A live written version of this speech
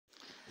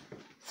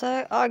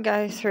So I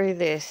go through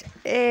this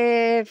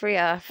every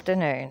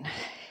afternoon.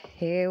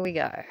 Here we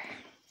go.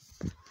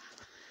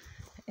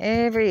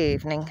 Every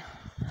evening,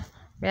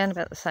 around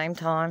about the same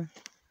time.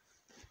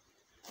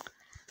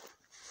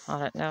 I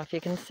don't know if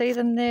you can see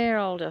them there.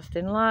 I'll just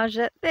enlarge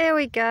it. There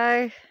we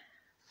go.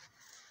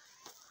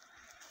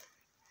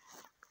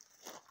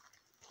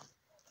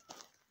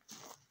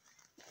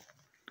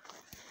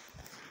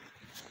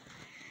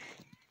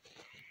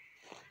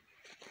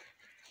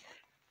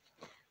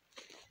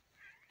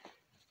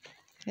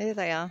 There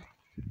they are.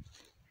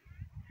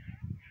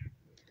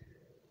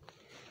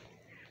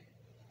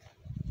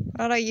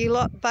 Righto, you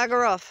lot,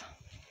 bugger off.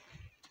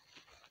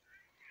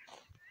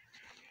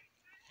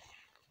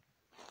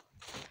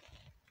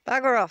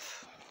 Bugger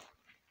off.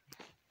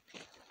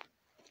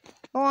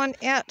 Go on,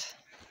 out.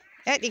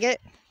 Out you get.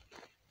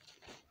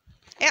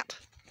 Out.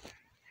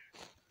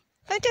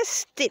 Don't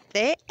just sit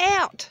there.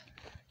 Out.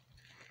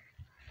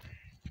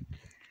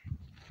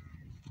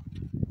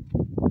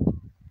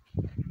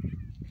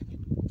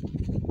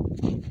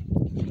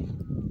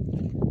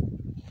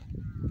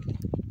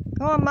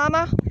 Come on,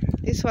 Mama.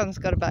 This one's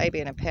got a baby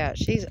in a pouch.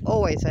 She's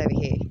always over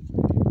here.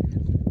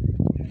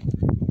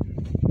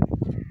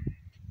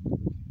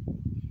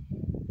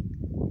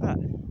 Right.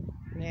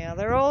 Now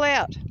they're all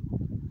out.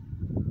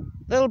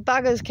 Little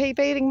buggers keep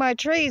eating my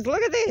trees.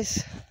 Look at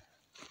this.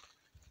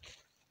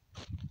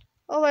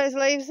 All those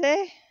leaves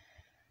there.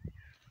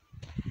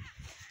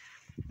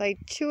 They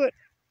chew it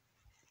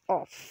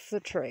off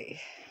the tree.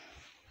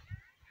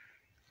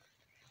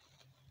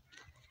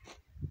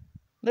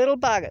 Little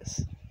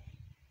buggers.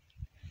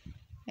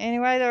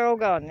 Anyway, they're all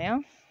gone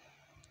now.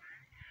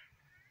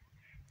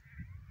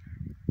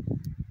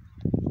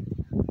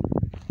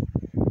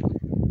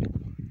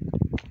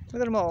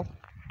 Look at them all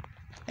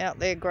out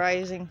there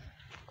grazing.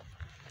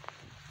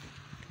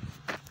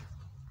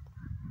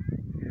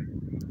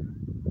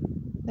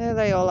 There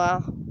they all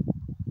are.